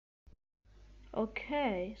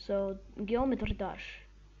Okay, so geometry dash.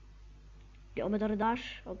 Geometry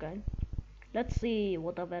dash, okay. Let's see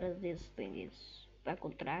whatever this thing is. Back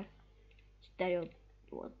on track. Stereo,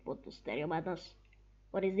 what the stereo madness?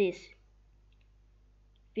 What is this?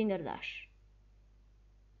 Finger dash.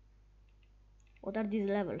 What are these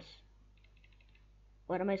levels?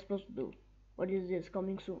 What am I supposed to do? What is this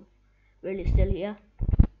coming soon? Really still here?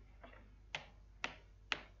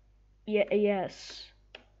 Yeah, yes.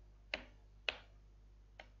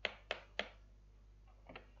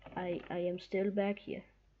 I am still back here.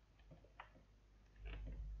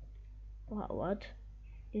 What?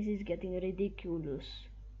 This is getting ridiculous.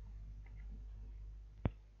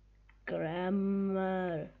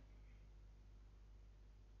 Grammar.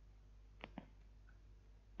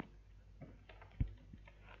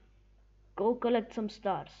 Go collect some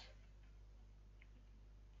stars.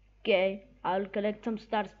 Okay, I'll collect some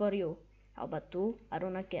stars for you. How about two? I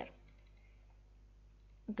don't care.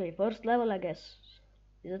 Okay, first level I guess.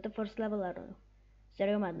 Is it the first level? I don't know.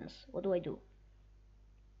 Stereo madness. What do I do?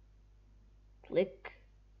 Click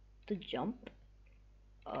to jump.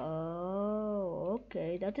 Oh,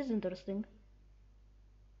 okay, that is interesting.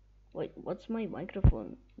 Wait, what's my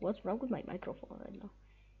microphone? What's wrong with my microphone right now?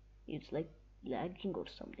 It's like lagging or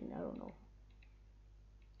something, I don't know.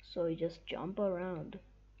 So you just jump around.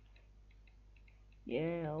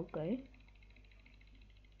 Yeah, okay.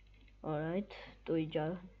 Alright, do we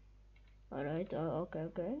just... Alright,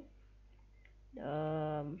 okay.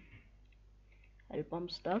 Help, I'm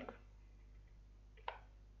stuck.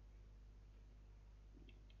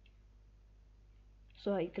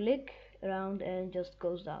 So I click around and just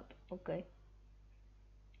goes up. Okay.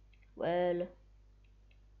 Well,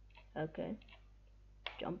 okay.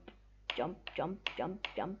 Jump, jump, jump, jump,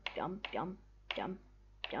 jump, jump, jump, jump,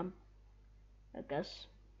 jump. I guess.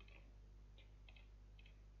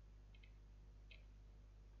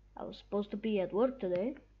 I was supposed to be at work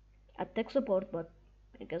today, at tech support, but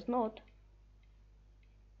I guess not.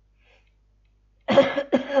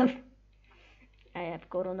 I have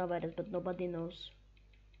coronavirus, but nobody knows.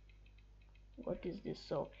 What is this?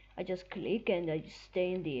 So I just click and I just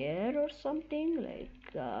stay in the air or something,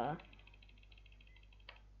 like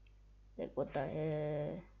what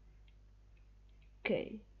the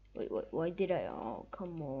okay, wait, why did I, oh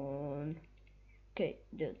come on. Okay,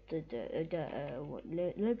 let's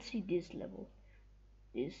see this level.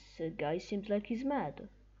 This guy seems like he's mad.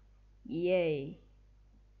 Yay.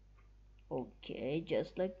 Okay,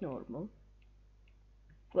 just like normal.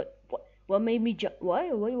 What made me jump?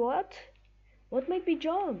 Why? Wait, what? What made me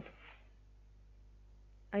jump?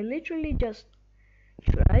 I literally just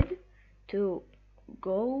tried to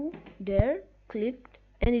go there, clicked,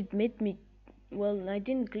 and it made me, well, I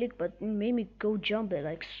didn't click, but it made me go jump it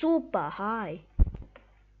like super high.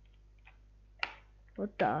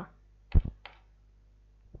 What the?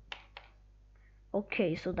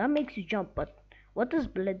 Okay, so that makes you jump, but what does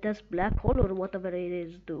black hole or whatever it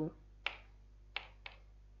is do?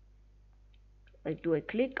 Like, do I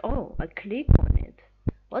click? Oh, I click on it.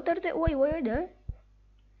 What are they? Wait, where are they?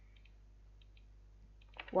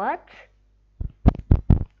 What?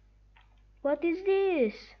 What is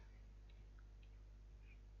this?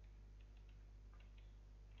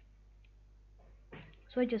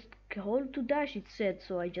 So I just hold to dash, it said,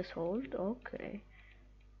 so I just hold. Okay.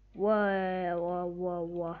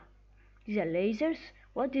 What? These are lasers?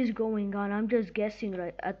 What is going on? I'm just guessing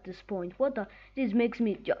right at this point. What the? This makes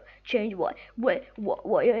me change. What? Wait,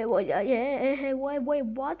 what? Yeah, wait,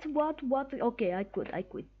 what? Okay, I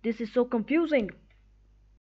quit. This is so confusing.